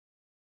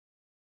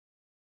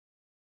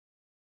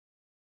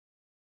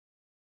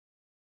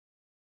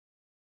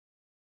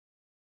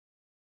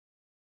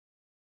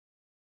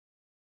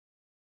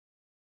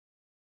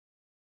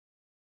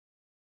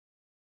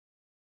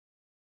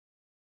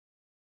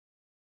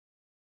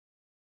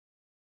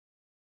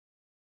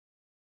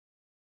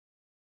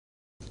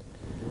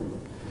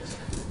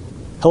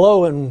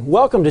Hello and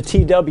welcome to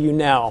TW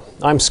Now.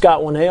 I'm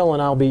Scott Winnail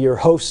and I'll be your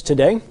host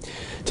today.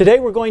 Today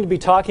we're going to be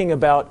talking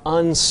about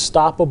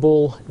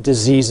unstoppable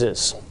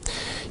diseases.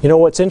 You know,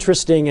 what's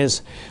interesting is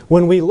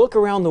when we look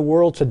around the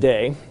world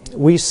today,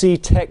 we see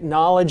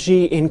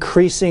technology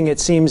increasing, it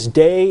seems,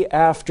 day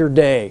after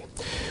day.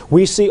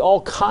 We see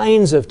all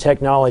kinds of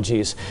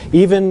technologies,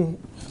 even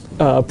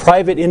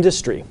private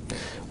industry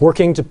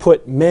working to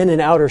put men in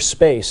outer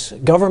space,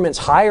 governments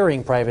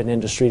hiring private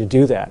industry to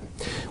do that.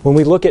 When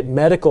we look at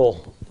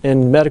medical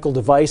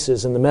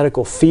devices in the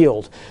medical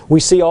field, we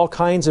see all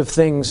kinds of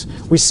things.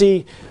 We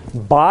see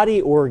body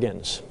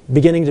organs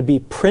beginning to be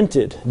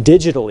printed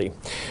digitally.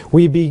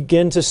 We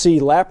begin to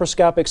see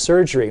laparoscopic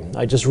surgery.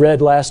 I just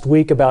read last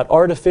week about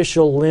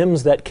artificial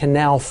limbs that can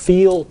now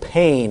feel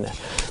pain.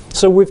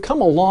 So we've come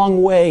a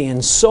long way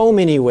in so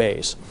many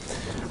ways.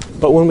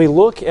 But when we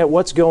look at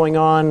what's going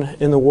on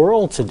in the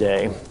world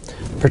today,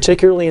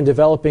 particularly in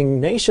developing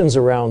nations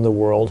around the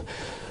world,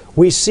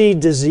 we see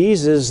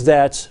diseases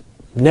that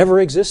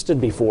never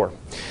existed before.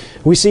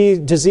 We see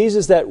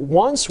diseases that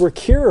once were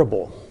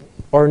curable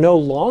are no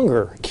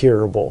longer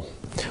curable.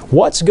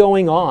 What's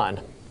going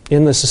on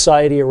in the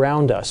society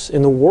around us,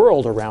 in the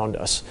world around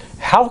us?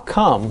 How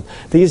come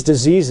these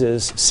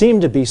diseases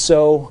seem to be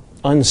so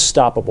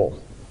unstoppable?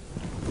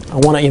 I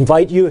want to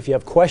invite you, if you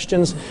have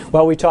questions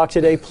while we talk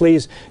today,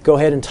 please go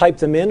ahead and type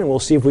them in and we'll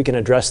see if we can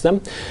address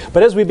them.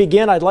 But as we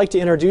begin, I'd like to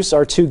introduce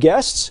our two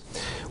guests.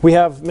 We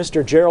have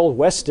Mr. Gerald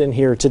Weston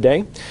here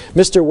today.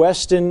 Mr.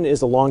 Weston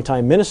is a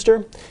longtime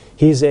minister.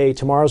 He's a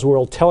Tomorrow's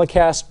World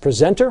telecast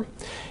presenter.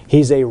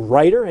 He's a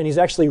writer, and he's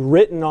actually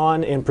written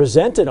on and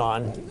presented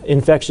on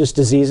infectious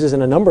diseases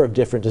and a number of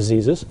different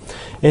diseases.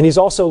 And he's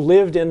also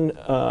lived in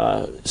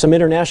some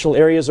international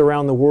areas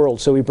around the world,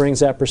 so he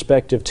brings that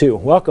perspective too.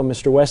 Welcome,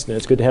 Mr. Weston.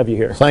 It's good to have you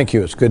here. Thank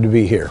you. It's good to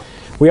be here.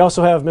 We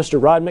also have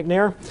Mr. Rod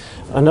McNair,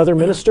 another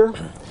minister.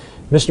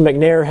 Mr.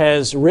 McNair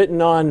has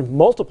written on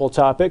multiple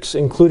topics,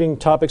 including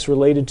topics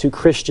related to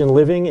Christian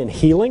living and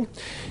healing.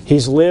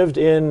 He's lived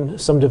in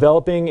some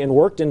developing and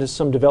worked into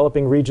some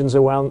developing regions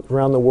around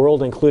the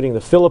world, including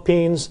the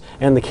Philippines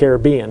and the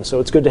Caribbean. So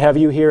it's good to have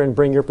you here and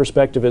bring your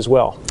perspective as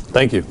well.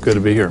 Thank you. Good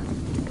to be here.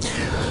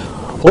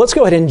 Well, let's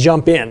go ahead and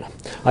jump in.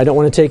 I don't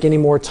want to take any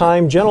more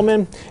time.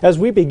 Gentlemen, as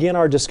we begin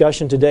our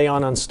discussion today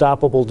on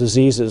unstoppable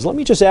diseases, let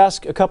me just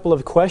ask a couple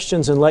of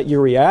questions and let you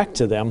react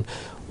to them.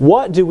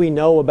 What do we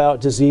know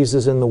about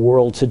diseases in the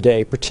world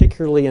today,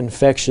 particularly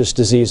infectious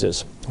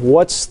diseases?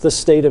 What's the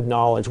state of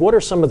knowledge? What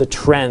are some of the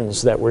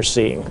trends that we're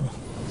seeing?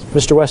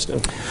 Mr. Weston.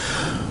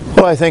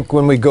 Well, I think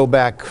when we go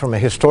back from a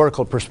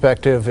historical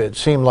perspective, it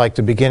seemed like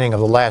the beginning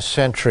of the last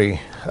century,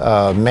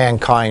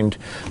 mankind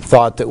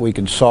thought that we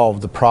could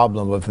solve the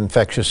problem of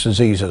infectious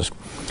diseases.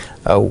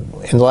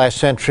 In the last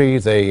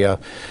century,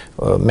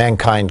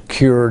 mankind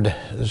cured,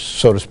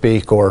 so to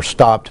speak, or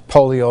stopped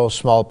polio,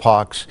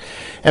 smallpox,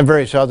 and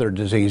various other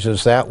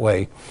diseases that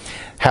way.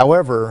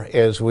 However,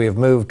 as we have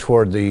moved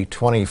toward the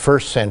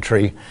 21st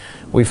century,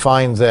 we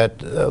find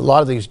that a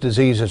lot of these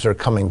diseases are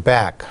coming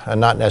back,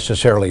 not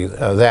necessarily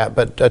that,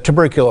 but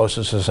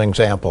tuberculosis is an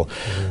example.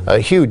 A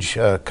huge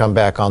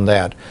comeback on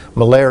that.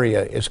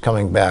 Malaria is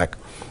coming back.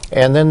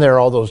 And then there are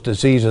all those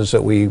diseases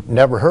that we've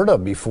never heard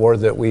of before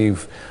that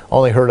we've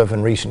only heard of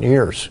in recent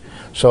years.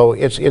 So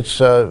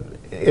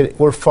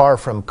we're far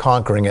from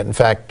conquering it. In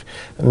fact,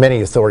 many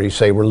authorities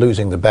say we're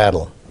losing the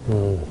battle.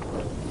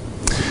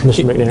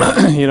 Mr.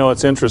 McNair. You know,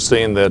 it's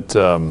interesting that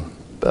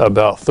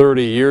about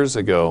 30 years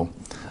ago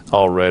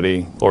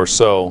already or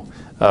so,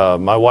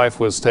 my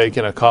wife was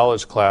taking a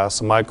college class,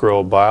 a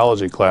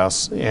microbiology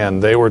class,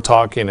 and they were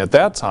talking at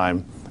that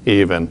time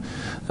even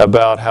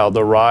about how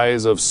the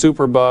rise of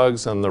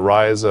superbugs and the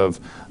rise of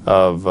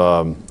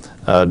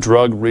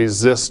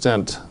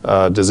drug-resistant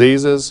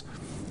diseases.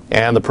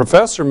 And the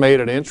professor made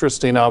an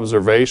interesting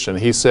observation.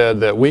 He said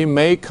that we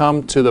may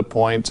come to the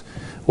point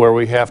where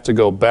we have to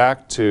go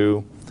back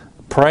to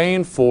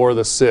praying for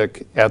the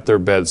sick at their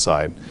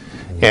bedside.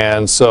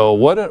 And so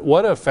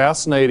what a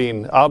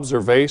fascinating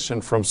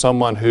observation from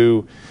someone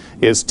who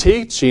is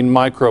teaching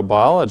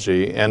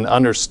microbiology and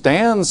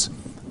understands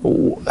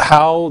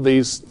how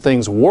these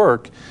things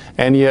work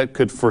and yet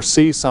could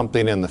foresee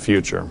something in the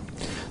future.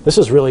 This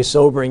is really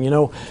sobering. You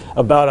know,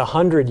 about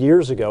 100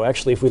 years ago,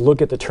 actually, if we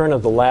look at the turn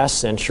of the last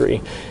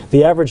century,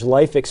 the average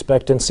life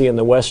expectancy in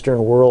the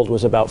Western world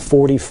was about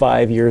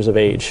 45 years of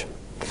age.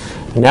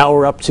 Now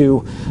we're up to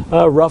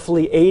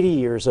roughly 80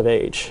 years of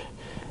age.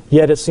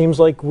 Yet it seems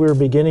like we're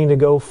beginning to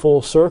go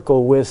full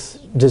circle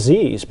with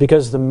disease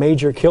because the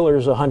major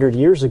killers 100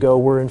 years ago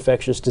were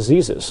infectious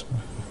diseases.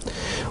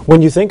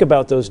 When you think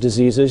about those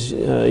diseases,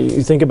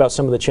 you think about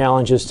some of the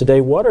challenges today.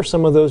 What are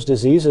some of those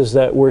diseases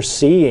that we're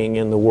seeing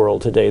in the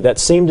world today that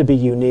seem to be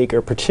unique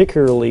or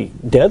particularly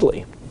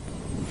deadly?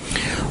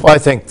 Well, I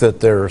think that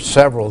there are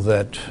several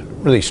that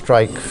really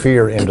strike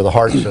fear into the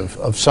hearts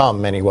of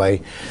some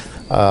anyway.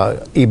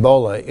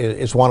 Ebola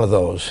is one of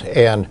those,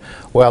 and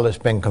while it's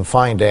been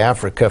confined to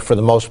Africa, for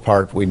the most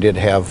part, we did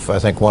have, I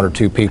think, one or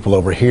two people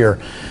over here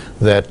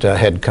that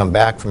had come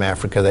back from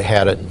Africa that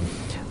had it.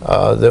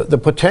 The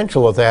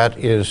potential of that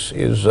is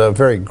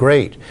very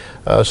great.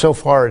 So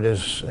far it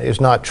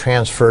is not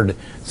transferred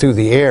through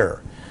the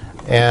air,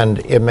 and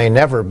it may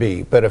never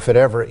be, but if it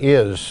ever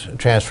is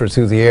transferred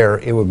through the air,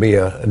 it would be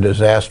a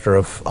disaster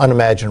of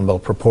unimaginable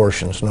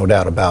proportions, no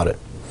doubt about it.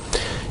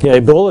 Yeah,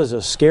 Ebola is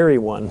a scary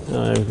one.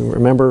 I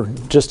remember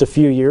just a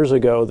few years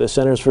ago, the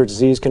Centers for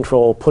Disease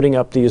Control putting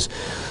up these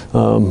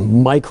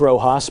micro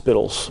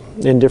hospitals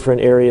in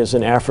different areas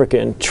in Africa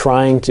and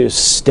trying to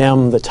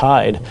stem the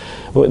tide.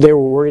 They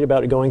were worried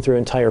about it going through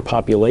entire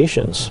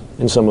populations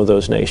in some of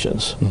those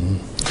nations.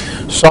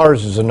 Mm-hmm.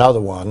 SARS is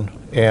another one,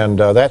 and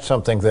that's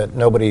something that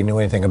nobody knew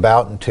anything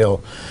about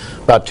until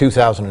about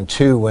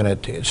 2002 when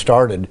it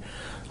started.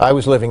 I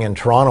was living in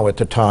Toronto at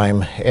the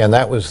time, and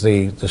that was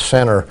the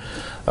center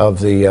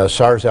of the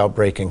SARS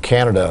outbreak in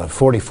Canada.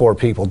 44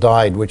 people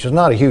died, which is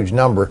not a huge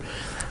number,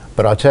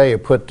 but I'll tell you,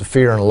 it put the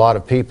fear in a lot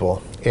of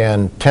people,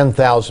 and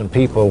 10,000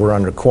 people were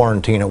under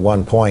quarantine at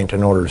one point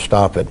in order to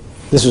stop it.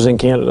 This was in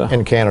Canada?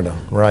 In Canada,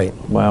 right.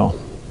 Wow.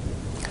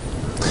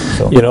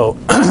 So. You know,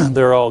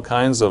 there are all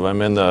kinds of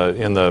them in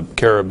the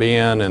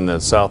Caribbean, in the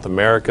South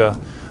America.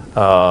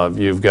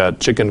 You've got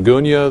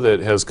chikungunya that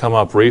has come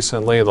up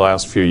recently, the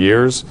last few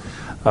years.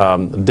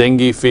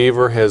 Dengue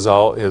fever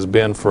has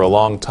been for a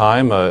long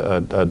time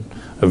a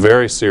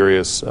very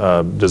serious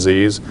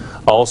disease.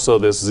 Also,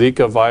 this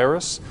Zika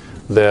virus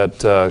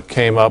that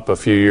came up a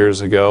few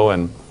years ago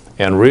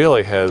and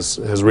really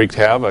has wreaked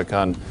havoc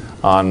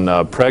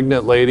on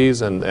pregnant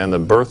ladies and the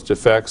birth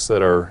defects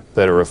that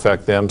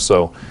affect them.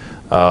 So,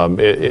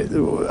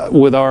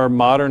 with our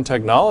modern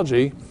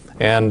technology,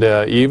 and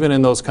even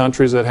in those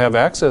countries that have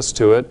access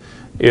to it,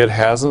 it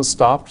hasn't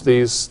stopped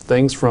these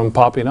things from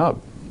popping up.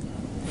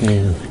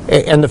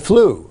 And the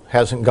flu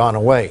hasn't gone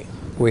away.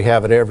 We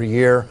have it every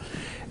year,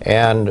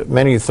 and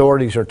many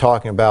authorities are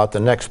talking about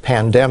the next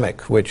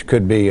pandemic, which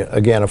could be,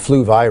 again, a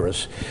flu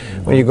virus.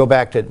 When you go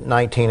back to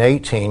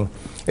 1918,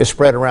 it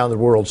spread around the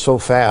world so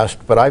fast,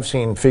 but I've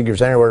seen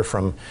figures anywhere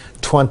from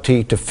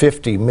 20 to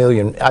 50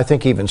 million, I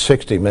think even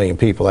 60 million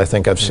people I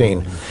think I've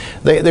seen.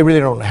 They really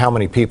don't know how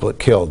many people it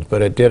killed,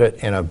 but it did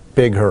it in a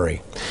big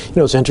hurry. You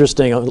know, it's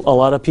interesting, a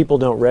lot of people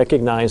don't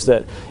recognize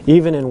that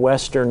even in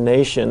Western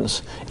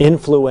nations,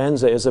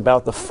 influenza is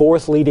about the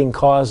 4th leading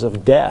cause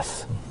of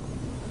death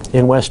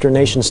in Western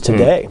nations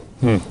today.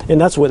 And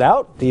that's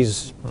without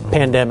these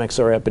pandemics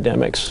or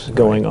epidemics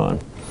going on.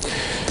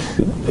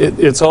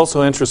 It's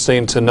also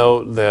interesting to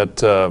note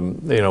that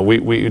you know,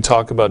 we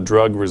talk about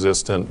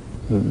drug-resistant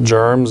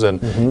germs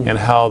and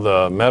how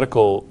the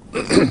medical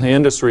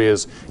industry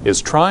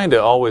is trying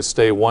to always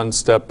stay one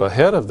step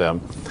ahead of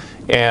them.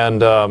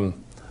 And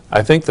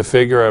I think the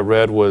figure I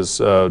read was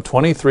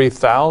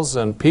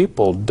 23,000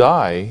 people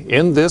die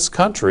in this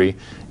country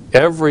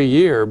every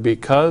year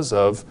because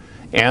of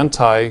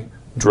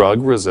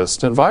anti-drug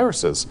resistant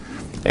viruses.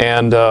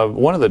 And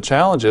one of the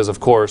challenges, of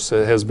course,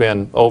 has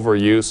been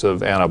overuse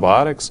of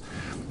antibiotics.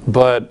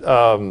 But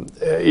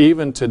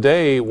even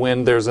today,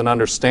 when there's an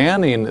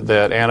understanding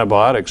that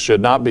antibiotics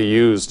should not be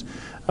used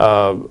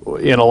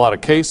in a lot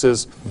of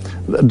cases,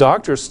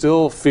 doctors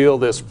still feel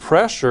this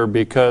pressure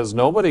because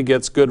nobody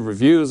gets good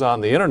reviews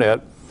on the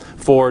internet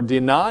for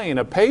denying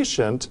a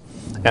patient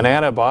an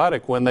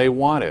antibiotic when they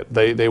want it.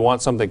 They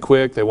want something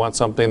quick, they want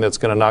something that's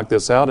going to knock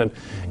this out,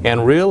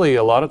 and really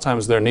a lot of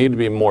times there need to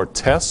be more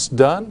tests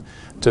done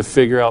to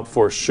figure out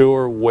for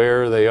sure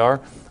where they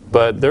are.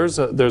 But there's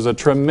a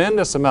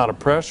tremendous amount of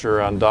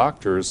pressure on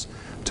doctors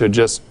to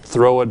just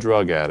throw a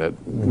drug at it,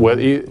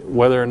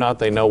 whether or not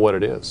they know what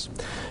it is.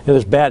 And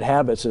there's bad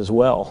habits as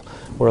well,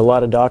 where a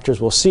lot of doctors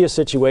will see a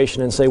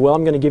situation and say, well,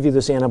 I'm going to give you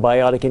this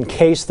antibiotic in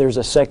case there's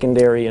a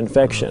secondary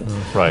infection.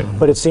 Right.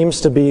 But it seems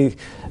to be,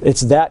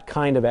 it's that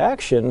kind of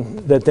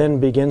action that then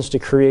begins to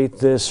create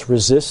this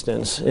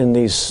resistance in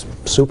these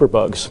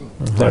superbugs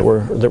that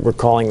we're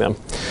calling them.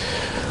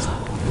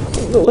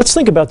 Let's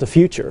think about the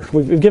future.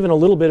 We've given a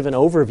little bit of an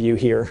overview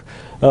here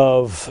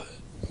of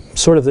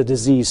sort of the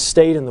disease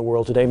state in the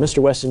world today. Mr.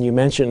 Weston, you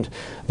mentioned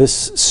this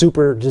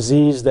super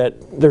disease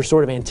that they're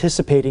sort of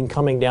anticipating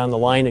coming down the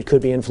line. It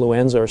could be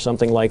influenza or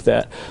something like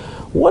that.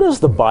 What does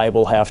the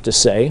Bible have to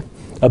say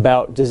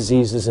about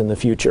diseases in the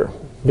future?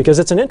 Because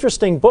it's an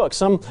interesting book.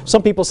 Some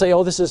people say,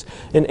 oh, this is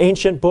an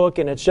ancient book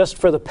and it's just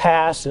for the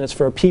past and it's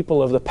for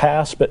people of the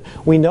past, but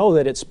we know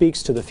that it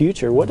speaks to the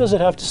future. What does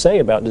it have to say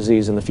about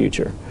disease in the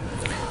future?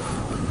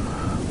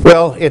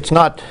 Well, it's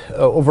not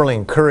overly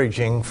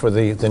encouraging for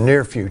the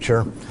near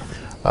future.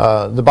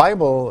 The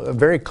Bible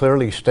very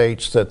clearly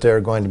states that there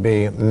are going to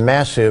be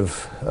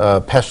massive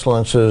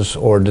pestilences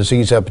or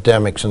disease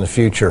epidemics in the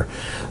future,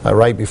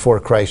 right before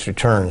Christ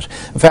returns.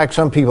 In fact,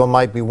 some people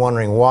might be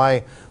wondering,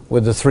 why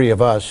would the three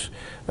of us,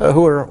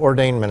 who are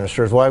ordained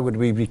ministers, why would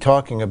we be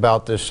talking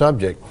about this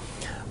subject?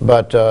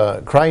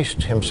 But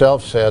Christ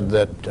himself said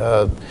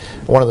that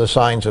one of the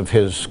signs of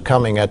his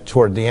coming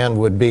toward the end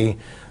would be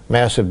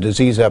massive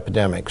disease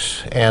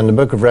epidemics. And the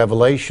book of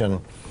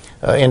Revelation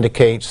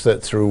indicates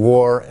that through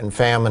war and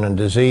famine and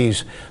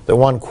disease, that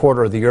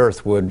 1/4 of the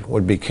earth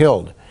would be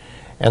killed.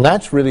 And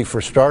that's really for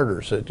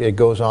starters. It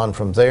goes on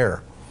from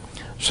there.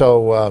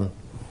 So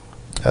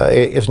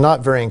it's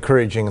not very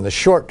encouraging in the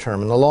short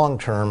term. In the long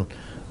term,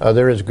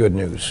 there is good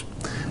news.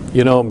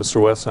 You know,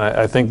 Mr. Weston,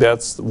 I think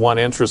that's one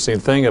interesting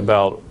thing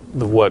about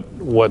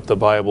what the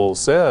Bible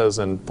says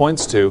and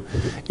points to,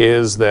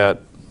 is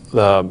that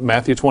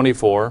Matthew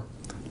 24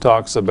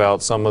 talks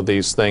about some of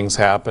these things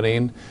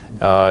happening,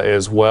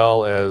 as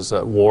well as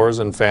wars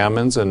and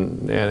famines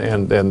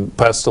and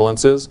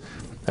pestilences,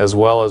 as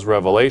well as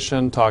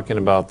Revelation talking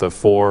about the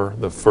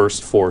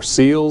first four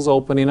seals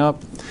opening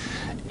up.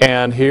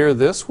 And here,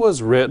 this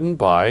was written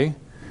by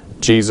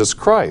Jesus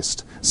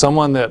Christ,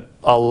 someone that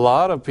a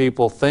lot of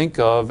people think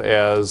of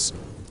as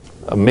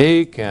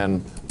meek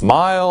and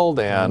mild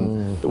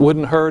and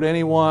wouldn't hurt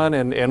anyone,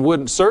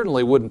 and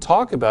certainly wouldn't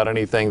talk about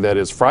anything that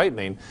is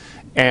frightening.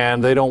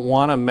 And they don't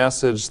want a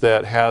message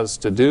that has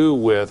to do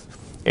with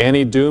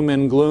any doom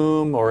and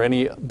gloom or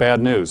any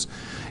bad news.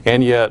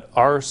 And yet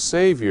our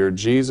Savior,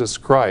 Jesus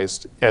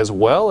Christ, as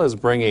well as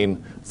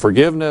bringing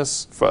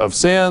forgiveness of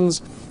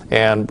sins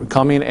and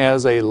coming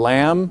as a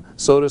lamb,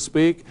 so to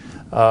speak,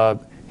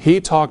 he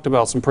talked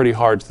about some pretty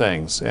hard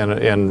things,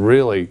 and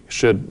really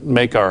should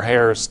make our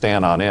hair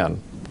stand on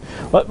end.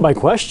 But my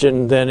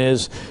question then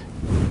is,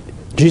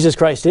 Jesus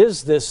Christ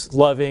is this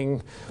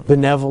loving,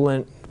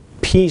 benevolent,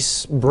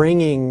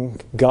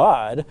 peace-bringing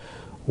God.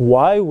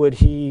 Why would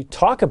he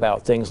talk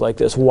about things like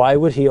this? Why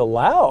would he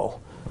allow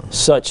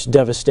such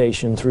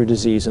devastation through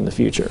disease in the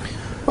future?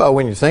 Well,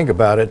 when you think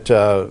about it,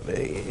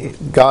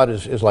 God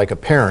is like a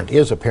parent,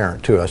 is a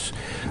parent to us.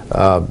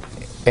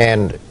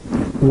 And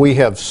we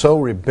have so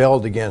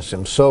rebelled against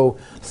him, so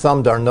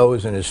thumbed our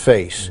nose in his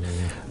face,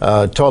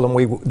 told him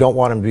we don't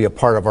want him to be a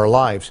part of our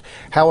lives.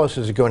 How else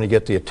is he going to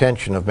get the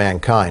attention of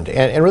mankind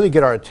and really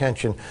get our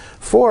attention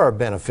for our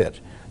benefit?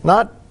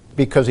 Not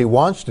because he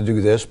wants to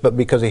do this, but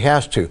because he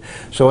has to.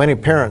 So any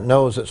parent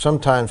knows that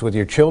sometimes with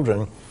your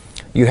children,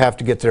 you have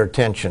to get their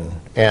attention,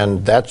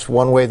 and that's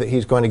one way that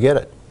he's going to get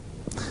it.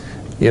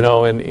 You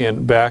know,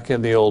 back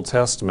in the Old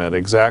Testament,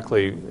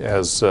 exactly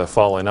as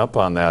following up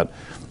on that,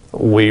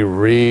 we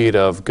read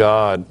of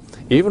God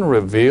even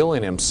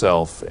revealing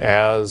himself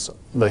as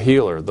the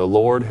healer, the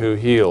Lord who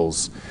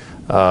heals.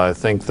 I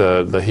think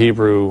the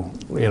Hebrew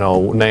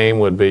name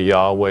would be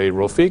Yahweh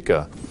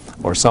Rophika,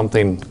 or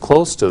something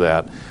close to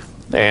that.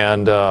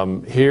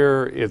 And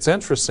here it's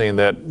interesting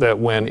that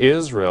when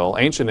Israel,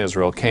 ancient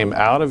Israel, came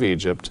out of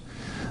Egypt,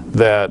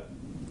 that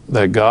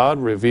God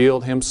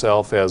revealed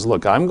himself as,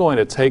 look, I'm going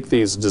to take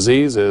these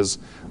diseases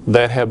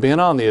that have been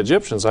on the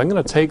Egyptians, I'm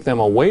going to take them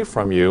away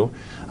from you,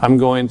 I'm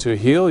going to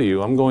heal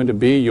you, I'm going to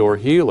be your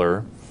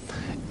healer.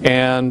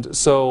 And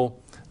so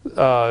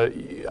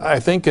I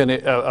think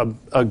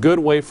a good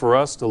way for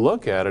us to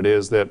look at it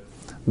is that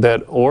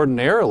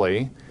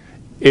ordinarily,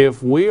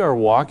 if we are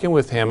walking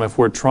with him, if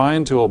we're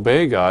trying to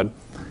obey God,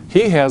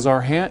 he has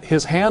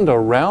his hand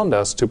around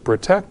us to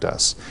protect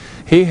us.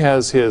 He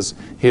has his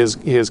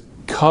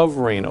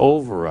covering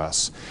over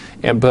us.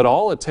 But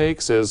all it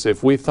takes is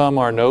if we thumb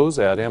our nose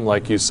at him,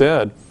 like you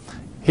said,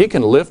 he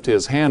can lift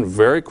his hand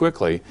very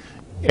quickly.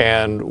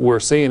 And we're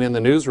seeing in the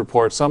news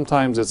reports,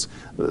 sometimes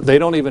they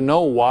don't even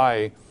know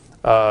why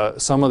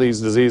some of these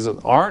diseases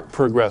aren't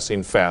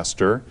progressing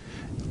faster.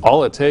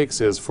 All it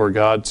takes is for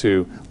God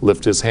to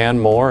lift his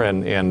hand more,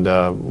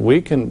 and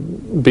we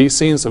can be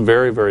seeing some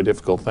very, very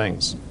difficult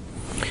things.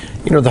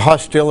 You know, the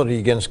hostility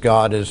against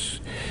God is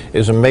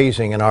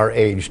amazing in our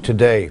age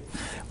today.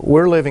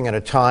 We're living in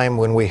a time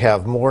when we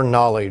have more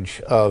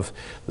knowledge of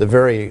the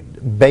very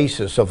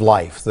basis of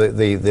life,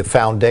 the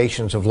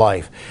foundations of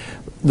life.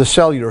 The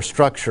cellular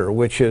structure,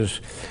 which is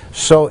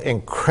so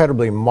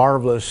incredibly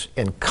marvelous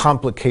and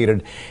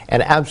complicated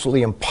and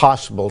absolutely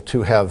impossible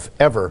to have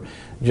ever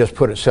just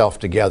put itself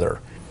together.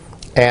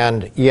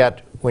 And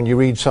yet, when you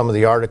read some of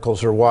the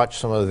articles or watch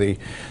some of the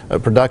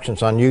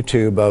productions on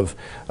YouTube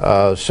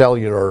of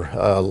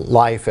cellular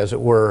life, as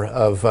it were,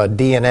 of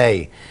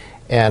DNA,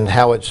 and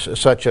how it's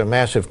such a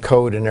massive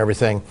code and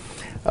everything,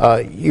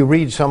 you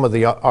read some of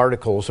the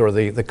articles or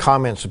the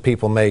comments that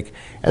people make,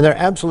 and they're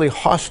absolutely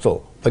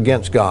hostile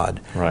against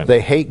God. Right. They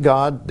hate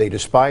God, they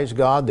despise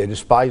God, they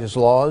despise his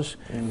laws,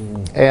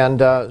 and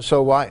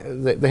so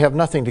they have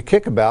nothing to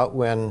kick about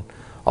when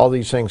all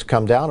these things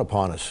come down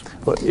upon us.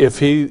 But if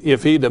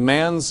he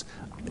demands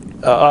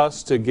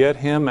us to get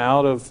him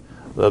out of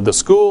the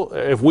school,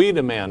 if we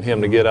demand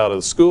him to get out of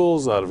the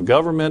schools, out of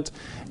government,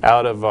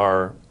 out of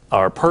our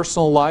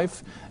personal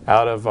life,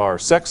 out of our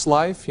sex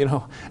life,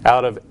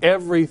 out of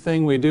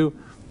everything we do,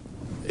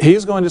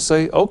 he's going to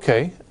say,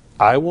 okay,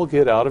 I will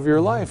get out of your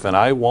life and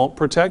I won't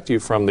protect you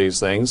from these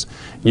things.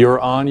 You're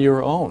on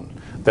your own.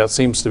 That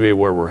seems to be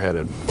where we're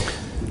headed.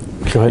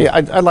 Go ahead.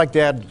 Yeah, I'd like to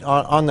add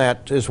on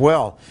that as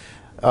well.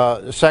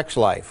 Sex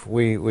life.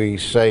 We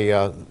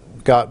say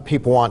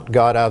people want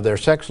God out of their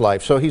sex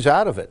life, so he's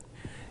out of it.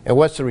 And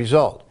what's the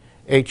result?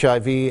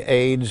 HIV,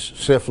 AIDS,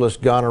 syphilis,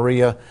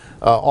 gonorrhea,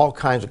 all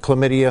kinds of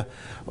chlamydia,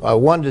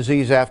 one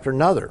disease after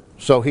another.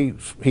 So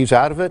he's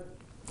out of it,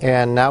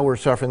 and now we're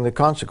suffering the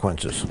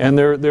consequences. And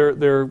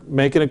they're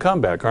making a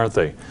comeback, aren't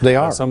they? They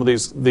are. Some of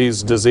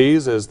these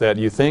diseases that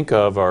you think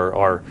of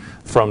are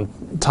from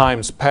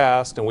times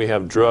past, and we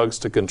have drugs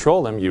to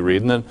control them. You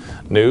read in the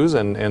news,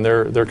 and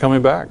they're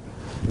coming back.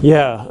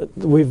 Yeah,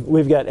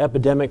 we've got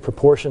epidemic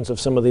proportions of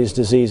some of these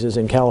diseases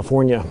in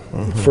California,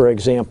 for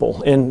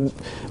example. And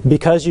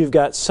because you've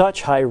got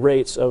such high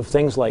rates of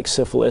things like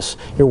syphilis,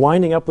 you're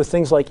winding up with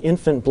things like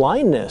infant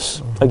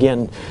blindness.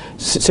 Again,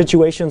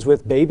 situations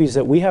with babies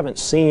that we haven't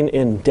seen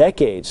in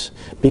decades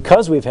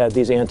because we've had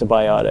these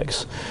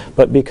antibiotics.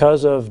 But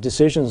because of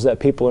decisions that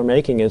people are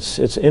making, it's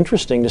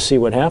interesting to see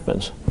what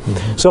happens.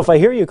 So if I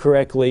hear you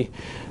correctly,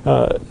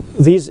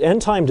 these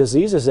end-time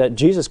diseases that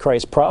Jesus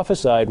Christ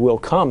prophesied will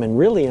come and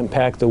really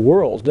impact the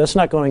world. That's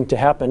not going to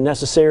happen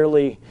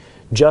necessarily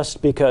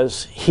just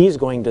because he's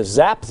going to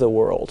zap the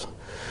world,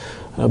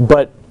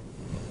 but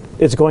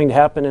it's going to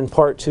happen in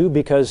part too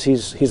because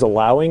he's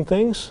allowing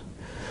things.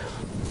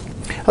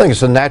 I think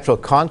it's the natural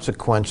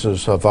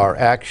consequences of our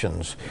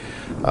actions.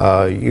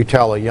 You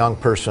tell a young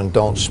person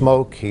don't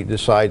smoke, he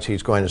decides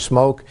he's going to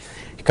smoke,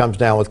 he comes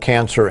down with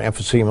cancer,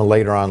 emphysema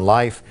later on in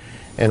life,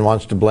 and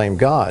wants to blame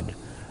God.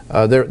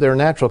 There are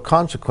natural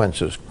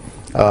consequences.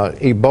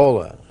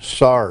 Ebola,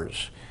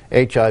 SARS,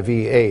 HIV,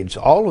 AIDS,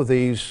 all of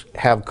these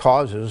have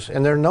causes,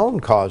 and they're known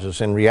causes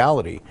in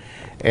reality,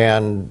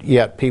 and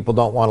yet people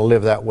don't want to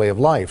live that way of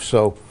life.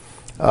 So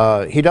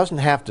he doesn't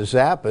have to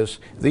zap us.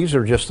 These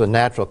are just the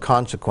natural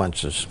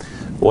consequences.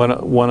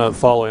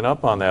 Following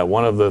up on that,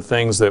 one of the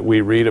things that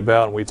we read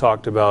about and we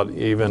talked about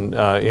even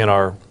in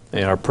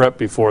our prep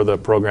before the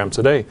program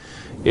today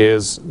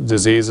is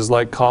diseases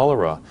like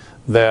cholera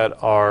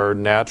that are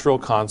natural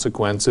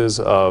consequences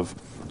of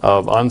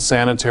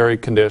unsanitary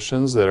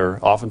conditions that are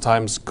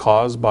oftentimes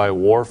caused by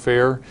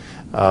warfare,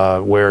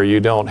 where you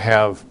don't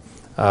have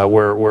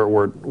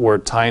where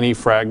tiny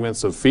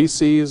fragments of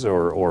feces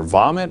or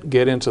vomit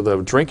get into the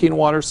drinking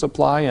water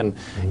supply,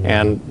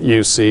 and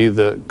you see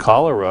the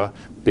cholera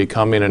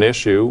becoming an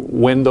issue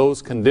when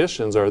those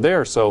conditions are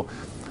there. So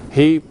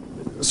he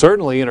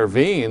certainly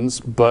intervenes,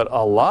 but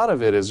a lot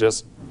of it is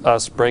just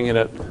us bringing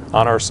it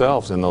on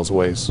ourselves in those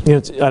ways. You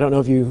know, I don't know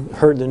if you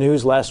heard the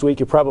news last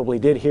week. You probably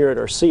did hear it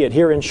or see it.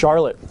 Here in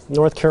Charlotte,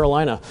 North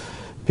Carolina,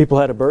 people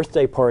had a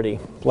birthday party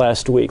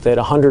last week. They had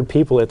 100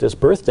 people at this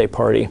birthday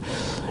party,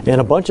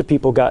 and a bunch of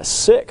people got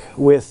sick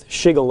with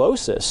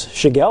shigellosis,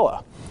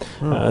 Shigella.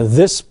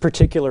 This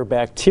particular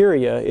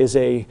bacteria is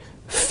a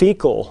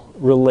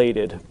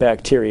fecal-related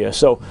bacteria.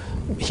 So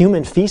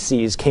human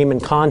feces came in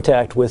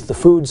contact with the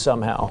food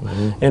somehow.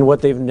 And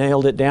what they've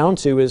nailed it down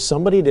to is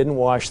somebody didn't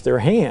wash their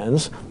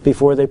hands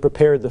before they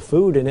prepared the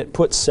food, and it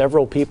put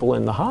several people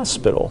in the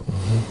hospital.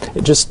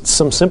 Just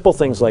some simple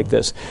things like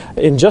this.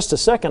 In just a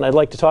second, I'd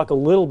like to talk a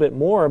little bit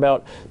more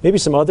about maybe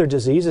some other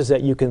diseases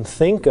that you can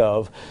think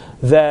of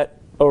that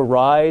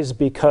arise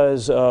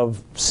because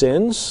of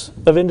sins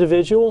of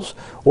individuals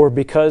or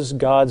because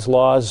God's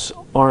laws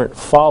aren't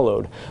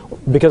followed.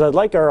 Because I'd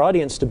like our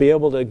audience to be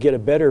able to get a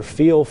better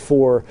feel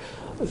for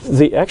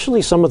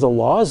actually some of the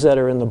laws that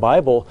are in the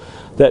Bible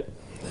that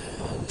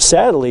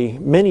sadly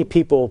many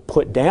people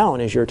put down,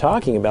 as you're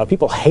talking about.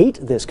 People hate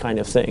this kind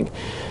of thing.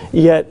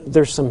 Yet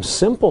there's some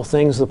simple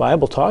things the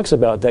Bible talks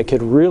about that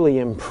could really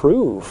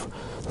improve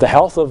the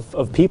health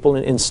of people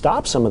and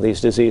stop some of these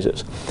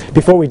diseases.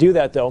 Before we do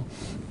that though,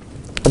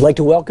 I'd like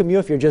to welcome you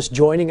if you're just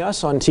joining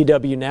us on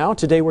TW Now.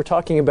 Today we're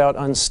talking about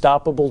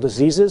unstoppable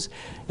diseases.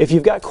 If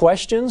you've got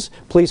questions,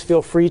 please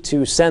feel free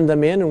to send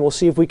them in and we'll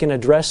see if we can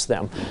address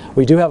them.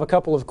 We do have a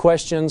couple of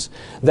questions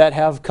that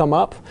have come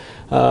up.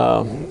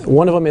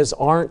 One of them is,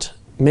 aren't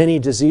many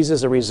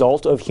diseases a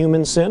result of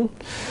human sin?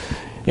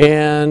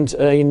 And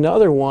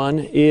another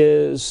one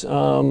is,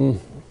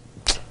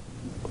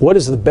 what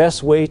is the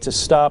best way to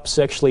stop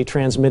sexually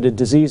transmitted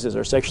diseases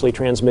or sexually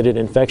transmitted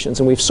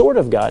infections? And we've sort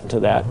of gotten to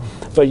that,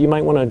 but you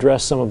might want to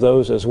address some of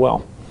those as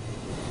well.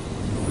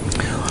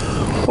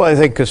 Well, I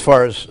think as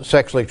far as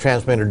sexually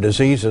transmitted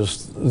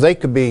diseases, they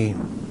could be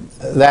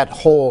that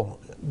whole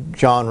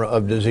genre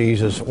of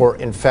diseases or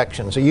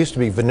infections. It used to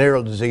be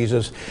venereal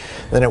diseases,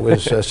 then it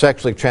was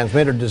sexually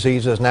transmitted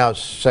diseases, now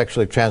it's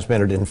sexually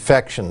transmitted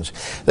infections.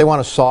 They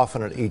want to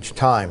soften it each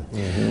time.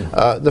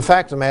 The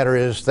fact of the matter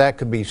is that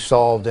could be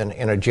solved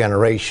in a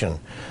generation.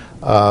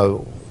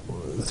 The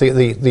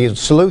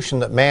solution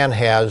that man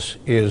has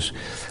is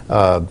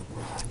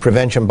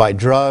prevention by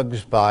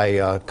drugs,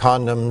 by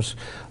condoms,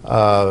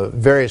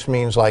 various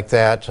means like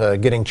that,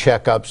 getting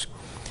checkups.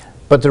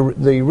 But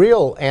the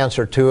real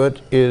answer to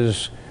it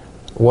is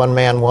one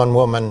man, one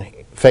woman,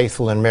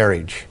 faithful in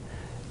marriage.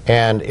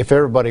 And if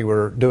everybody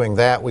were doing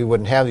that, we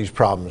wouldn't have these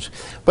problems.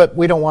 But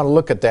we don't want to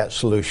look at that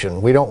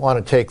solution. We don't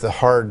want to take the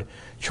hard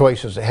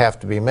choices that have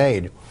to be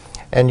made.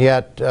 And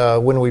yet,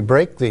 when we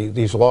break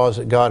these laws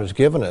that God has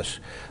given us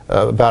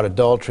about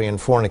adultery and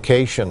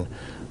fornication,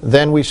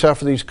 then we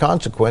suffer these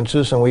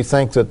consequences and we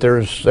think that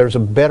there's a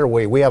better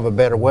way. We have a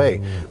better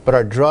way. But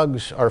our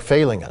drugs are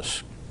failing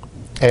us.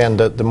 And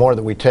the more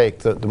that we take,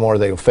 the more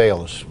they will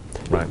fail us.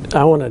 Right.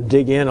 I want to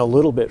dig in a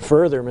little bit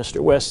further,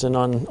 Mr. Weston,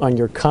 on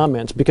your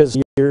comments, because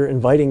you're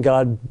inviting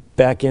God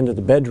back into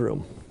the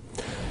bedroom.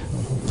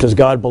 Does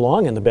God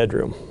belong in the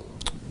bedroom?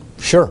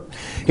 Sure.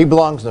 He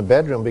belongs in the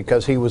bedroom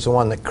because he was the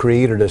one that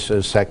created us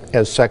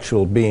as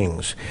sexual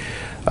beings.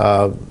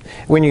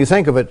 When you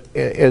think of it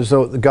as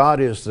though God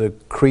is the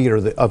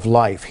creator of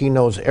life, he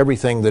knows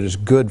everything that is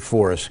good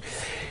for us.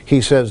 He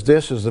says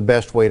this is the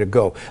best way to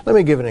go. Let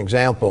me give an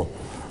example.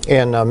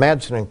 In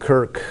Madsen and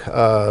Kirk,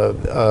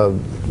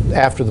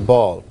 after the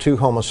ball, two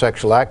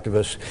homosexual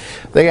activists,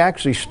 they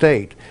actually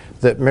state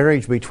that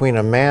marriage between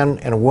a man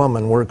and a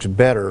woman works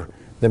better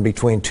than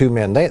between two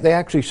men. They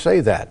actually say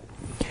that.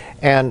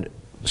 And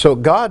so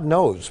God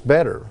knows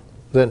better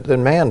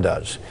than man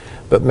does.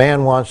 But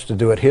man wants to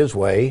do it his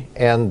way,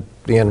 and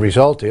the end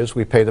result is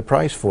we pay the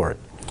price for it.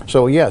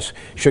 So yes,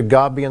 should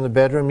God be in the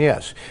bedroom?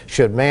 Yes.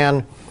 Should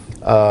man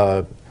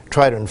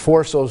try to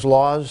enforce those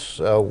laws,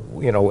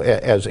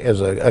 as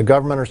a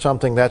government or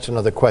something? That's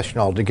another question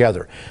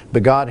altogether.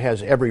 But God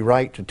has every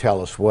right to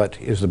tell us what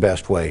is the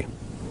best way.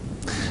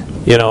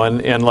 You know,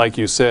 and like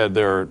you said,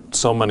 there are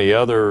so many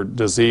other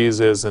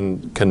diseases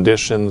and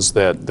conditions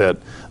that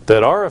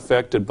are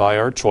affected by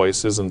our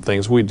choices and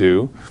things we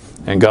do.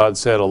 And God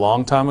said a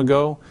long time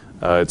ago,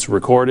 it's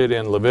recorded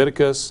in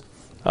Leviticus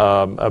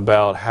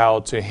about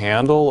how to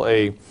handle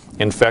a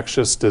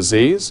infectious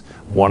disease.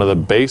 One of the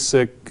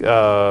basic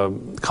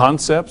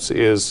concepts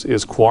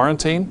is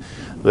quarantine,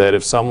 that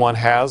if someone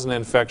has an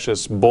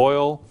infectious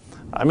boil,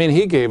 I mean,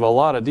 he gave a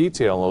lot of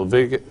detail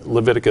in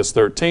Leviticus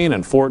 13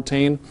 and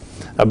 14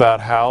 about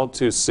how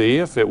to see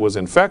if it was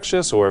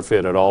infectious or if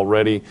it had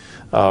already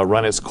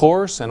run its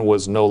course and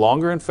was no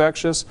longer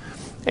infectious.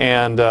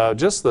 And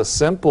just the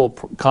simple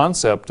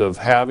concept of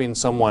having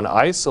someone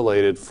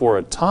isolated for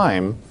a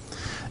time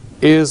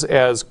is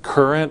as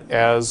current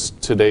as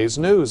today's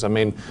news. I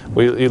mean,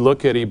 you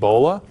look at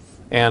Ebola,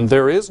 and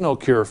there is no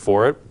cure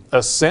for it.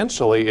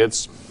 Essentially,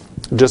 it's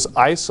just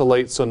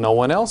isolate so no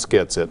one else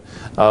gets it.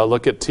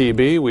 Look at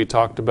TB. We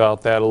talked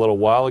about that a little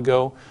while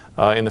ago.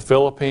 In the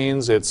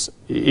Philippines,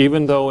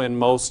 even though in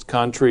most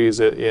countries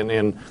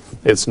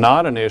it's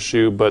not an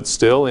issue, but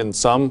still in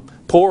some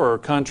poorer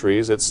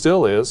countries it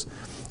still is.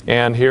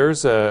 And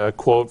here's a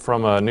quote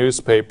from a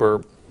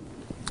newspaper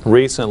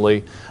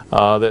recently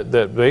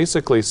that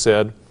basically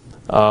said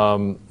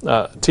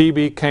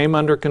TB came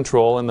under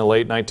control in the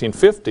late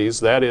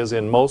 1950s, that is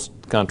in most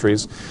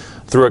countries,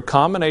 through a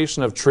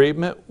combination of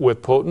treatment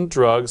with potent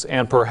drugs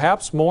and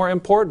perhaps more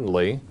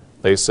importantly,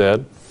 they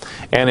said,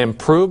 an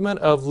improvement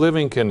of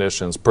living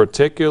conditions,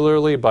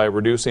 particularly by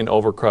reducing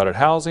overcrowded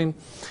housing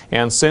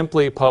and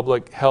simply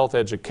public health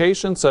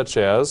education such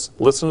as,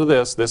 listen to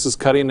this is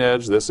cutting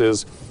edge, this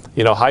is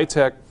high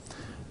tech,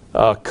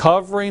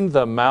 covering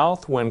the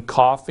mouth when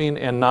coughing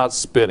and not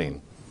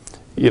spitting.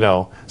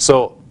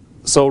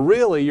 So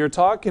really you're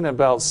talking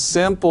about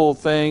simple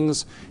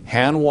things,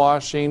 hand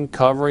washing,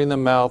 covering the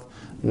mouth,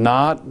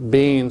 not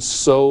being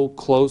so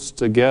close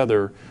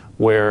together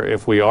where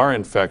if we are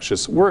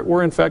infectious,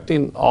 we're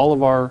infecting all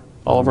of our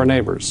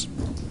neighbors.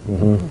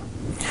 Mm-hmm.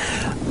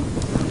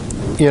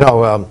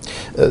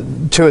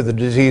 Two of the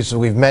diseases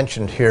we've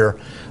mentioned here,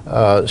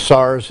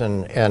 SARS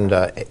and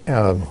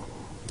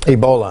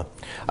Ebola.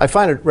 I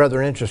find it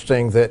rather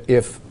interesting that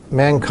if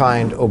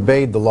mankind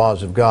obeyed the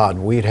laws of God,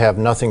 we'd have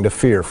nothing to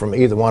fear from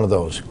either one of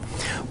those.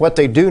 What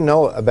they do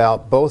know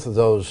about both of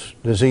those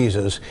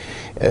diseases,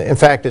 in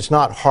fact, it's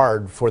not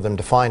hard for them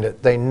to find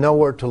it. They know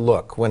where to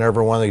look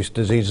whenever one of these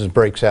diseases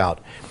breaks out.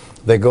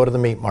 They go to the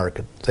meat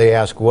market. They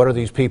ask, what are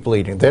these people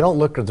eating? They don't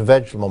look at the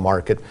vegetable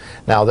market.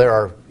 Now,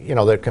 there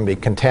can be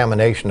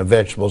contamination of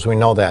vegetables. We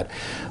know that.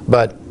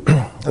 But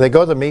they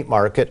go to the meat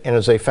market, and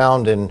as they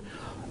found in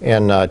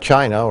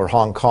China or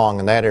Hong Kong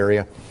in that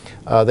area,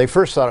 they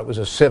first thought it was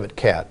a civet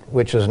cat,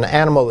 which is an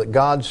animal that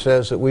God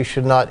says that we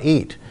should not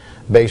eat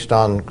based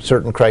on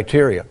certain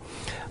criteria.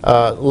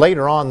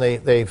 Later on,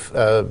 they've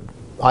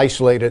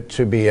isolated it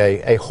to be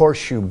a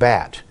horseshoe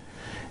bat.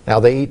 Now,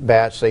 they eat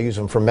bats, they use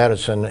them for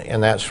medicine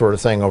and that sort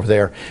of thing over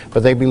there,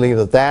 but they believe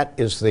that that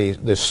is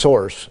the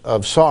source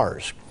of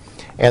SARS.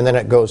 And then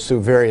it goes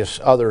through various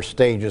other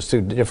stages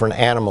through different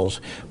animals,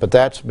 but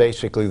that's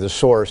basically the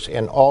source,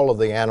 and all of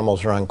the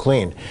animals are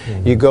unclean.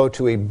 Mm-hmm. You go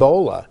to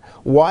Ebola.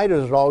 Why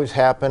does it always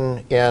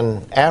happen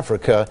in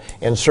Africa,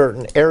 in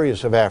certain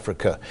areas of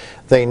Africa?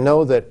 They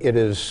know that it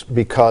is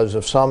because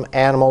of some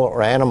animal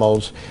or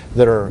animals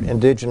that are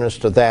indigenous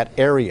to that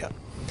area.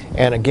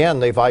 And again,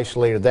 they've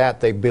isolated that.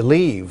 They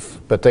believe,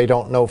 but they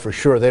don't know for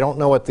sure. They don't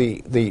know what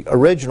the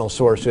original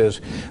source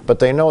is, but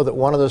they know that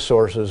one of the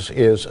sources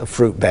is a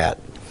fruit bat.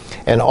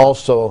 And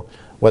also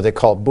what they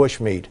call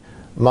bushmeat,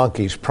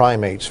 monkeys,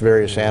 primates,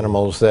 various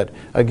animals that,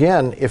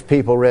 again, if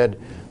people read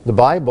the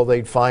Bible,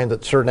 they'd find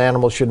that certain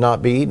animals should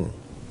not be eaten.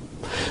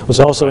 It was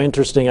also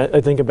interesting,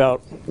 I think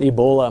about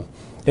Ebola,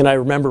 and I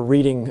remember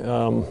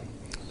reading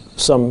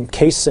some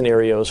case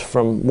scenarios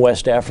from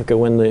West Africa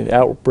when the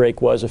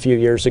outbreak was a few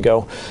years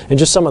ago, and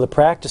just some of the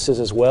practices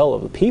as well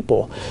of the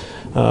people,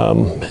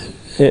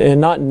 and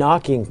not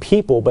knocking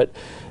people, but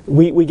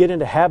we get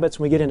into habits,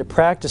 we get into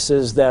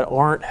practices that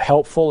aren't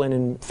helpful and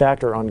in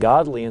fact are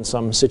ungodly in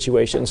some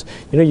situations.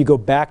 You know, you go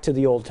back to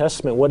the Old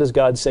Testament, what does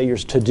God say you're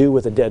to do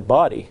with a dead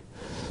body?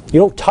 You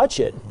don't touch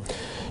it.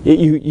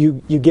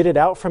 You get it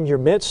out from your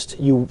midst,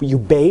 you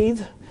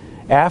bathe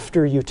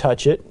after you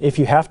touch it, if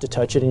you have to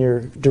touch it in your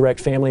direct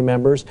family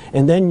members,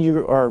 and then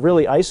you are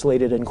really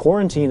isolated and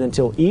quarantined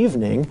until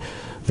evening.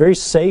 Very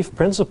safe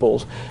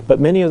principles, but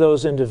many of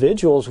those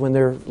individuals, when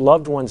their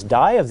loved ones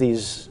die of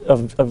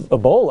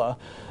Ebola,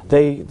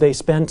 they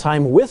spend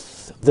time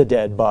with the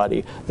dead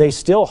body. They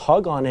still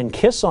hug on and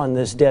kiss on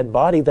this dead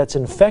body that's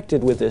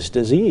infected with this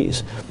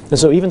disease. And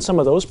so even some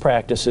of those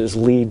practices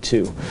lead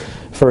to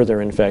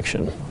further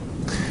infection.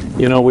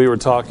 You know, we were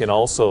talking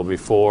also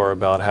before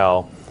about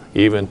how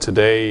even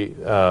today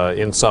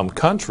in some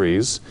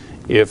countries,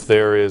 if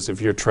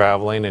you're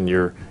traveling and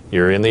you're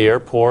in the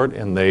airport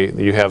and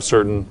you have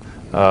certain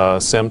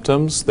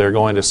symptoms, they're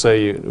going to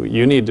say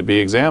you need to be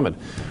examined.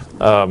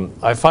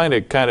 I find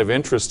it kind of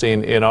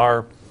interesting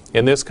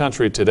in this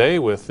country today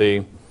with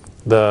the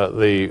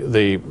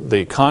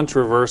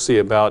controversy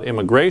about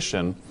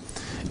immigration,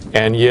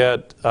 and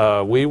yet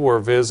we were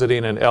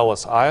visiting in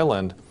Ellis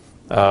Island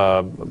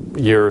a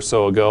year or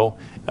so ago.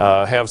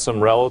 Have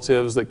some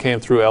relatives that came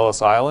through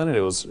Ellis Island, and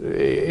it was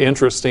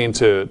interesting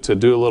to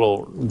do a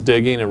little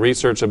digging and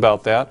research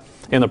about that.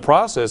 In the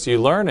process, you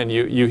learn and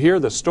you hear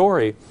the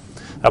story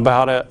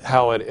about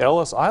how at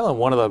Ellis Island,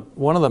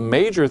 one of the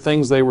major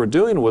things they were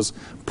doing was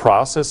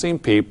processing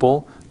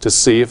people to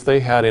see if they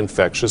had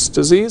infectious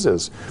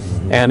diseases.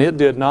 Mm-hmm. And it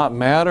did not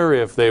matter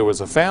if there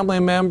was a family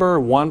member,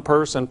 one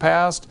person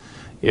passed.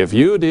 If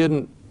you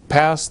didn't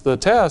pass the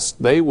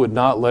test, they would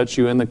not let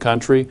you in the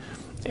country,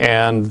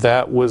 and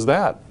that was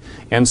that.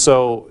 And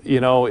so,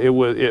 you know,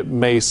 it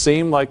may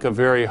seem like a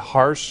very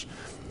harsh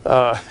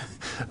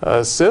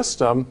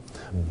system,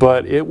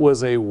 but it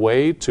was a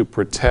way to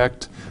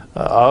protect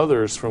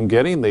others from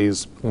getting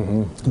these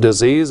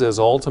diseases.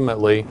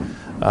 Ultimately,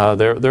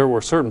 there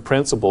were certain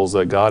principles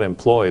that God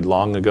employed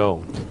long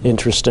ago.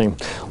 Interesting.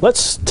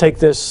 Let's take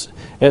this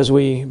as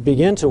we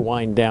begin to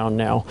wind down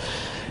now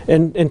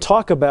and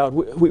talk about,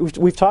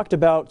 we've talked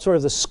about sort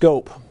of the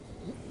scope,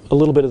 a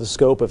little bit of the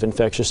scope of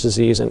infectious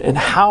disease and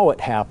how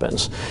it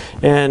happens,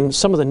 and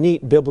some of the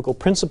neat biblical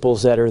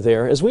principles that are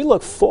there. As we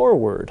look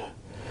forward,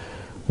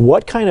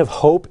 what kind of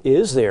hope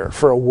is there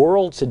for a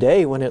world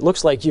today when it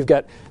looks like you've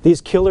got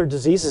these killer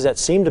diseases that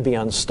seem to be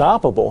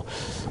unstoppable?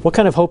 What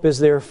kind of hope is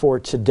there for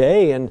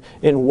today and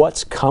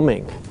what's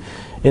coming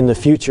in the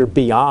future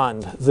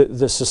beyond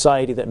the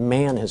society that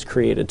man has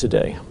created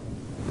today?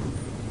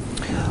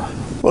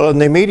 Well, in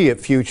the immediate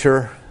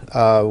future,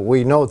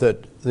 we know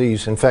that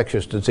these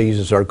infectious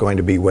diseases are going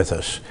to be with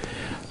us.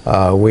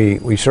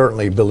 We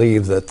certainly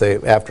believe that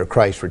after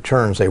Christ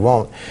returns, they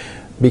won't,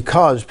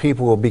 because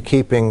people will be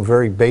keeping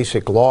very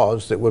basic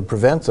laws that would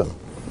prevent them.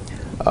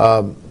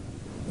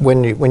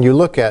 When you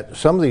look at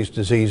some of these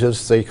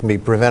diseases, they can be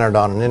prevented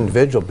on an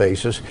individual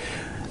basis.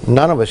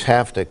 None of us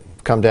have to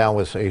come down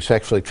with a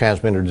sexually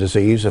transmitted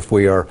disease if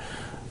we are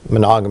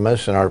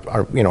monogamous and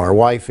our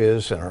wife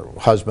is, and our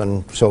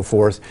husband, so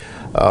forth,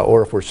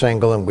 or if we're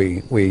single and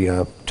we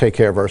take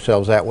care of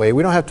ourselves that way.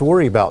 We don't have to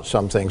worry about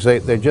some things.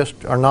 They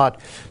just are not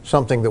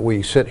something that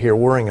we sit here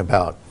worrying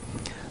about.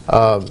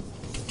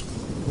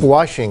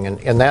 Washing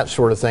and that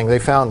sort of thing, they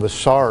found with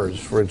SARS,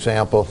 for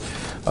example,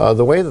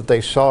 the way that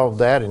they solved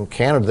that in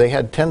Canada, they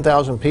had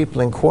 10,000 people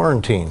in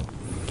quarantine.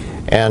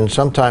 And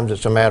sometimes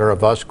it's a matter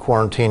of us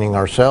quarantining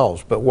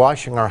ourselves, but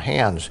washing our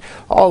hands.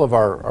 All of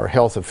our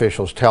health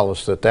officials tell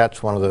us that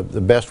that's one of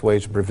the best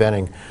ways of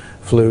preventing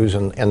flus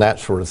and that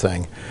sort of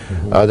thing.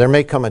 Mm-hmm. There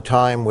may come a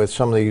time with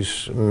some of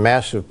these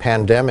massive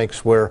pandemics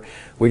where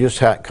we just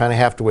kind of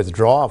have to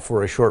withdraw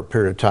for a short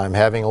period of time,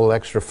 having a little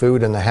extra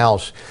food in the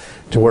house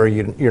to where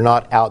you're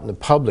not out in the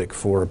public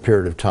for a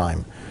period of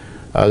time.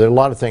 There are a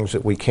lot of things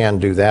that we can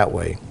do that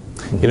way.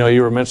 You know,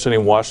 you were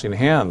mentioning washing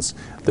hands.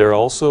 There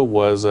also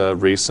was a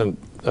recent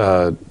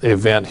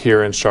event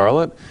here in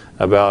Charlotte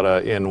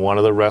about in one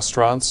of the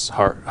restaurants,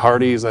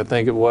 Hardee's I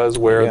think it was,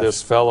 where yes,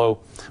 this fellow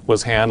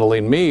was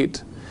handling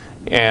meat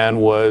and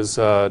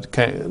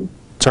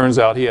turns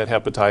out he had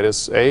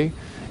hepatitis A,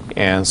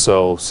 and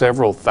so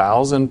several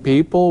thousand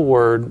people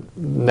were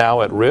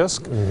now at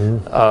risk.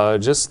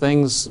 Mm-hmm. Just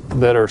things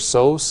that are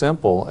so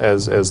simple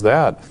as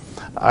that.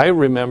 I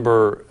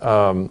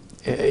remember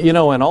you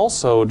know, and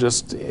also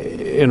just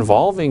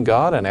involving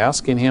God and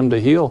asking Him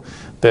to heal,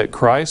 that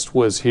Christ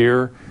was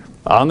here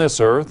on this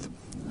earth.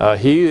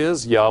 He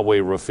is Yahweh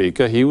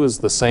Rafika. He was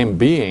the same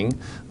being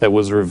that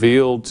was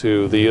revealed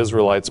to the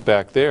Israelites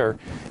back there.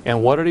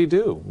 And what did He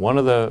do? One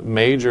of the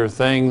major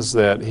things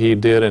that He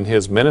did in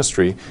His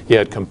ministry, He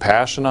had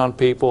compassion on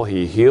people,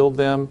 He healed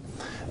them,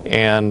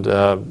 and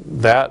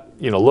that,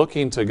 you know,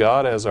 looking to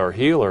God as our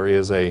healer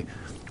is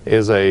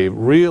a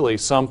really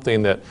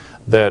something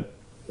that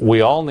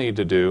we all need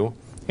to do.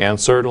 And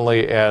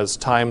certainly as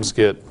times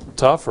get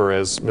tougher,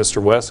 as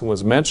Mr. Wesson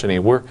was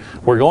mentioning, we're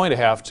going to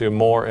have to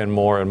more and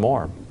more and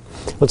more.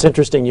 What's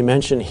interesting, you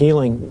mentioned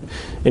healing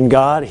and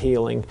God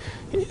healing.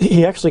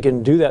 He actually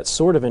can do that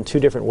sort of in two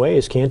different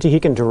ways, can't he? He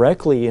can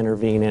directly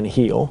intervene and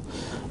heal.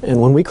 And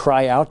when we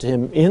cry out to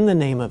him in the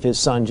name of his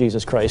Son,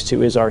 Jesus Christ,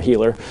 who is our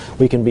healer,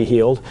 we can be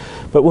healed.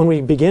 But when we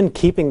begin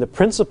keeping the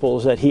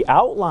principles that he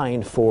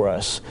outlined for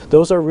us,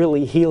 those are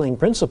really healing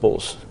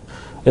principles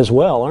as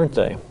well, aren't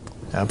they?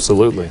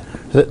 Absolutely.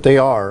 They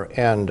are,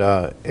 and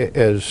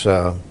as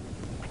Mr.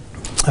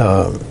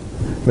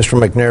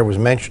 McNair was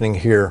mentioning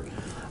here,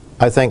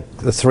 I think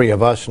the three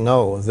of us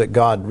know that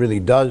God really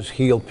does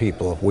heal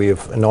people. We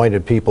have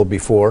anointed people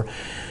before.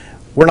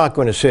 We're not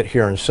going to sit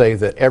here and say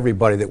that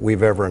everybody that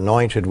we've ever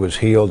anointed was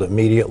healed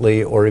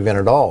immediately or even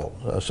at all.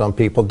 Some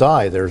people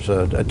die. There's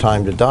a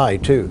time to die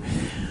too.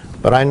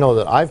 But I know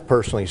that I've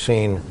personally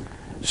seen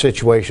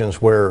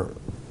situations where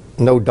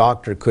no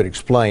doctor could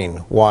explain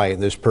why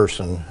this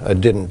person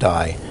didn't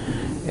die.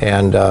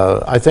 And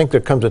I think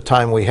there comes a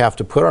time we have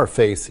to put our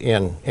faith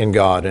in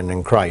God and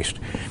in Christ.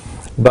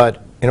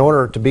 But in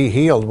order to be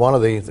healed, one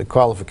of the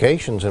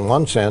qualifications in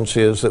one sense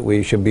is that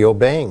we should be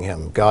obeying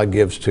him. God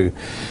gives to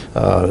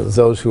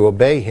those who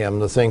obey him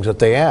the things that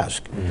they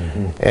ask.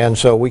 Mm-hmm. And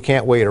so we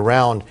can't wait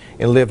around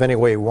and live any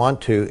way we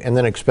want to and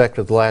then expect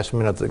at the last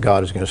minute that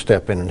God is going to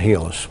step in and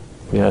heal us.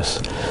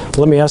 Yes.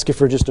 Let me ask you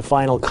for just a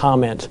final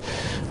comment.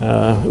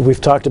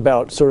 We've talked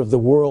about sort of the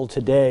world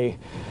today.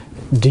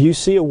 Do you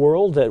see a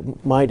world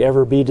that might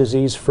ever be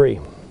disease-free?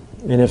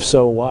 And if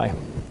so, why?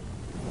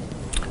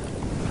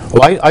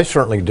 Well, I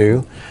certainly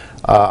do.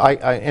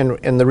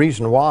 And the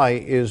reason why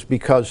is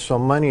because so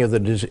many of the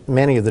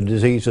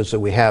diseases that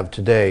we have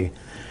today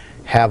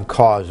have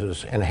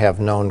causes and have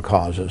known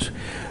causes.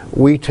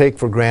 We take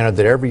for granted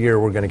that every year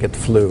we're going to get the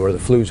flu or the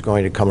flu's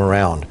going to come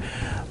around.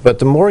 But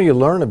the more you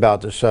learn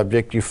about the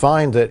subject, you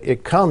find that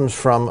it comes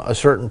from a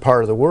certain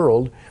part of the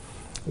world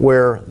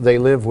where they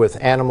live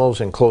with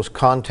animals in close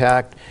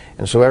contact,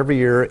 and so every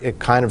year it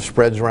kind of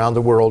spreads around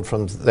the world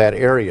from that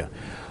area.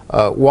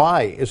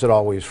 Why is it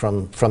always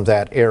from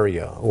that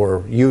area,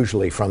 or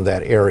usually from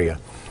that area?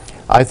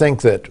 I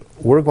think that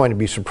we're going to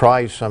be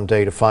surprised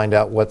someday to find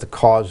out what the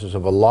causes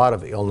of a lot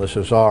of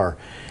illnesses are.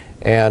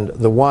 And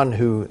the one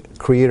who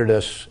created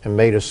us and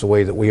made us the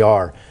way that we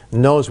are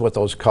knows what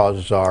those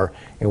causes are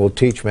and will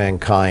teach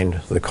mankind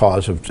the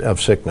cause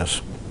of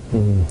sickness.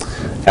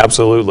 Mm-hmm.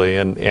 Absolutely.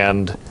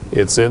 And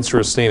it's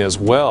interesting as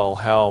well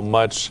how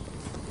much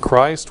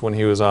Christ, when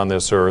he was on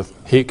this earth,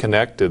 he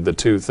connected the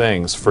two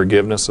things,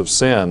 forgiveness of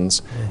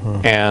sins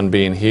mm-hmm. and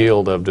being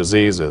healed of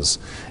diseases.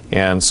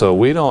 And so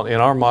we don't,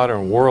 in our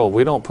modern world,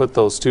 we don't put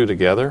those two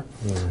together,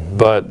 mm-hmm.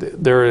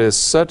 but there is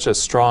such a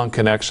strong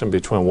connection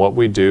between what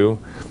we do,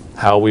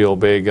 how we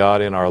obey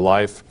God in our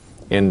life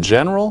in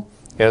general,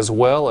 as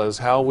well as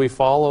how we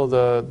follow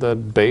the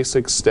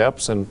basic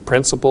steps and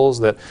principles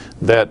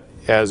that,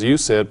 as you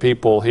said,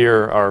 people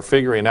here are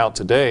figuring out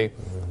today,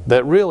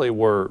 that really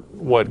were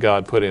what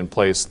God put in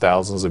place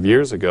thousands of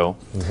years ago.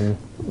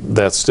 Mm-hmm.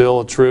 That's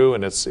still true,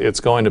 and it's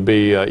going to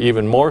be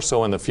even more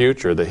so in the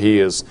future, that he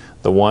is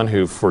the one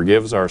who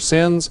forgives our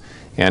sins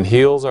and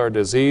heals our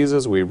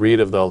diseases. We read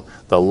of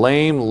the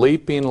lame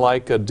leaping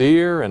like a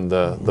deer, and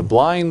the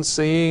blind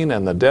seeing,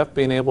 and the deaf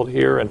being able to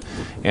hear,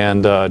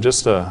 and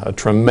just a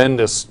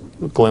tremendous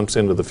glimpse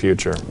into the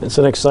future. It's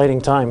an exciting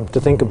time to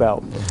think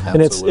about. Absolutely.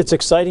 And it's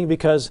exciting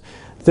because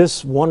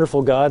this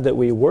wonderful God that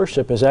we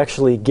worship has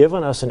actually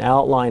given us an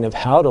outline of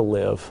how to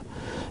live.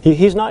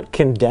 He's not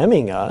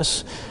condemning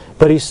us,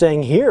 but he's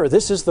saying, here,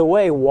 this is the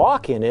way,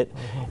 walk in it.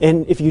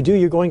 And if you do,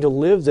 you're going to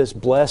live this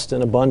blessed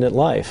and abundant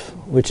life,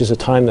 which is a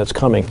time that's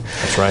coming.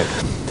 That's right.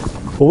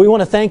 Well, we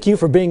want to thank you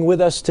for being with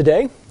us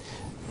today.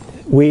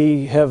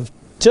 We have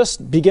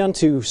just begun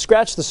to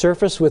scratch the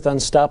surface with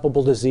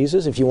unstoppable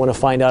diseases. If you want to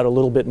find out a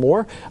little bit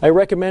more, I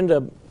recommend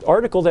an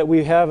article that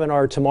we have in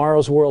our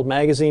Tomorrow's World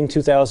magazine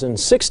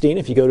 2016,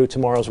 if you go to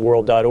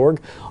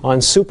tomorrowsworld.org, on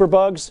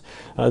superbugs,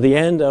 the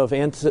end of the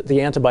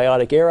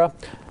antibiotic era.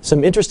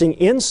 Some interesting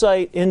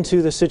insight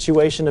into the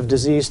situation of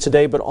disease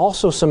today, but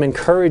also some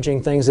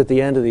encouraging things at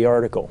the end of the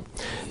article.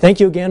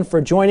 Thank you again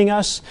for joining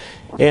us.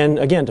 And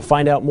again, to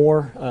find out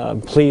more,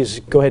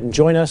 please go ahead and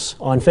join us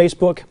on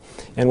Facebook.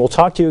 And we'll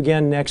talk to you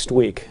again next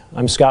week.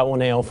 I'm Scott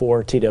Winnail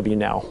for TW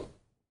Now.